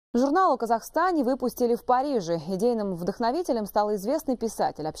Журнал о Казахстане выпустили в Париже. Идейным вдохновителем стал известный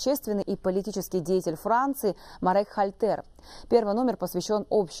писатель, общественный и политический деятель Франции Марек Хальтер. Первый номер посвящен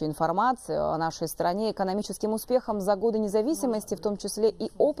общей информации о нашей стране, экономическим успехам за годы независимости, в том числе и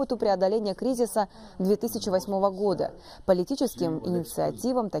опыту преодоления кризиса 2008 года, политическим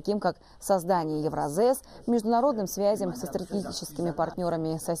инициативам, таким как создание Евразес, международным связям со стратегическими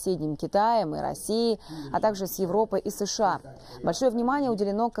партнерами соседним Китаем и Россией, а также с Европой и США. Большое внимание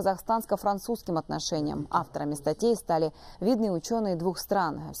уделено казахстанско-французским отношениям. Авторами статей стали видные ученые двух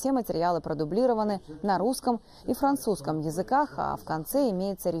стран. Все материалы продублированы на русском и французском языках, а в конце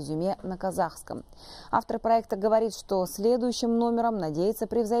имеется резюме на казахском. Автор проекта говорит, что следующим номером надеется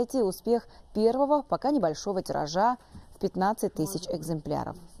превзойти успех первого, пока небольшого тиража в 15 тысяч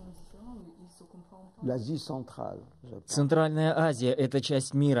экземпляров. Центральная Азия – это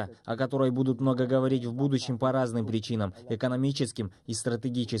часть мира, о которой будут много говорить в будущем по разным причинам – экономическим и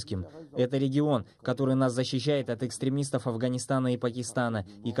стратегическим. Это регион, который нас защищает от экстремистов Афганистана и Пакистана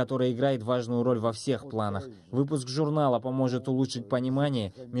и который играет важную роль во всех планах. Выпуск журнала поможет улучшить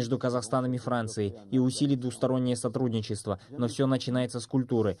понимание между Казахстаном и Францией и усилить двустороннее сотрудничество. Но все начинается с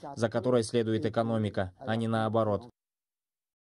культуры, за которой следует экономика, а не наоборот.